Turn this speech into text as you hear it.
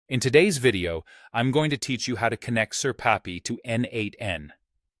In today's video, I'm going to teach you how to connect SerpApi to N8N.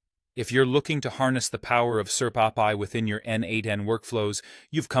 If you're looking to harness the power of SerpApi within your N8N workflows,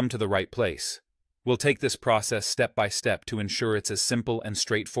 you've come to the right place. We'll take this process step by step to ensure it's as simple and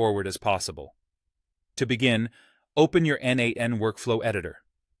straightforward as possible. To begin, open your N8N workflow editor.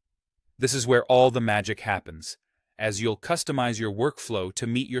 This is where all the magic happens, as you'll customize your workflow to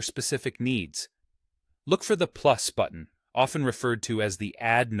meet your specific needs. Look for the plus button, often referred to as the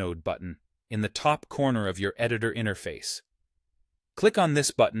Add Node button, in the top corner of your editor interface. Click on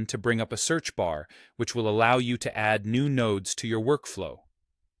this button to bring up a search bar, which will allow you to add new nodes to your workflow.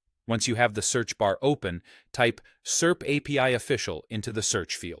 Once you have the search bar open, type SerpApi Official into the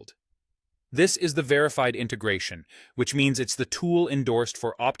search field. This is the verified integration, which means it's the tool endorsed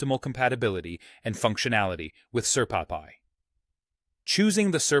for optimal compatibility and functionality with SerpApi.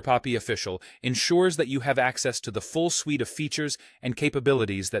 Choosing the SerpApi Official ensures that you have access to the full suite of features and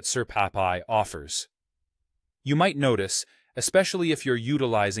capabilities that SerpApi offers. You might notice, especially if you're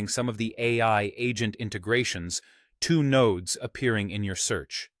utilizing some of the AI agent integrations, two nodes appearing in your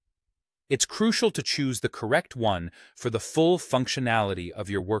search. It's crucial to choose the correct one for the full functionality of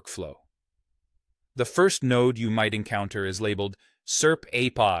your workflow. The first node you might encounter is labeled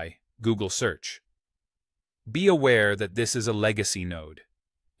SerpApi Google Search. Be aware that this is a legacy node.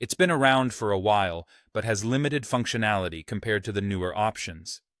 It's been around for a while, but has limited functionality compared to the newer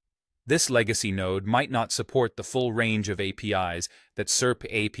options. This legacy node might not support the full range of APIs that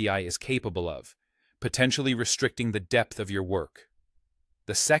SerpApi is capable of, potentially restricting the depth of your work.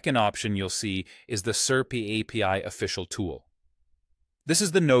 The second option you'll see is the SerpApi Official tool. This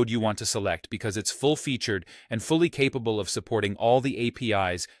is the node you want to select because it's full-featured and fully capable of supporting all the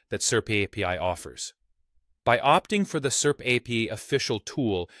APIs that SerpApi offers. By opting for the SerpApi Official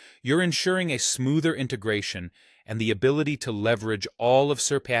tool, you're ensuring a smoother integration and the ability to leverage all of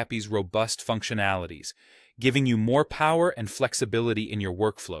SerpApi's robust functionalities, giving you more power and flexibility in your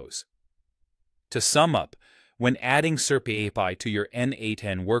workflows. To sum up, when adding SerpApi to your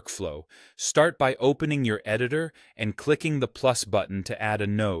N8N workflow, start by opening your editor and clicking the plus button to add a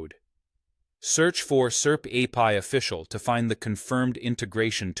node. Search for SerpApi Official to find the confirmed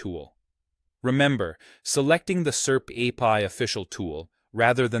integration tool. Remember, selecting the SerpApi Official tool,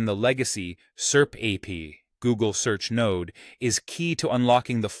 rather than the legacy SerpApi Google Search node, is key to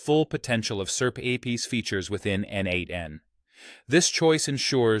unlocking the full potential of SerpApi's features within N8N. This choice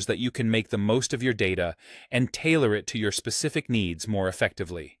ensures that you can make the most of your data and tailor it to your specific needs more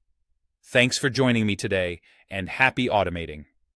effectively. Thanks for joining me today, and happy automating!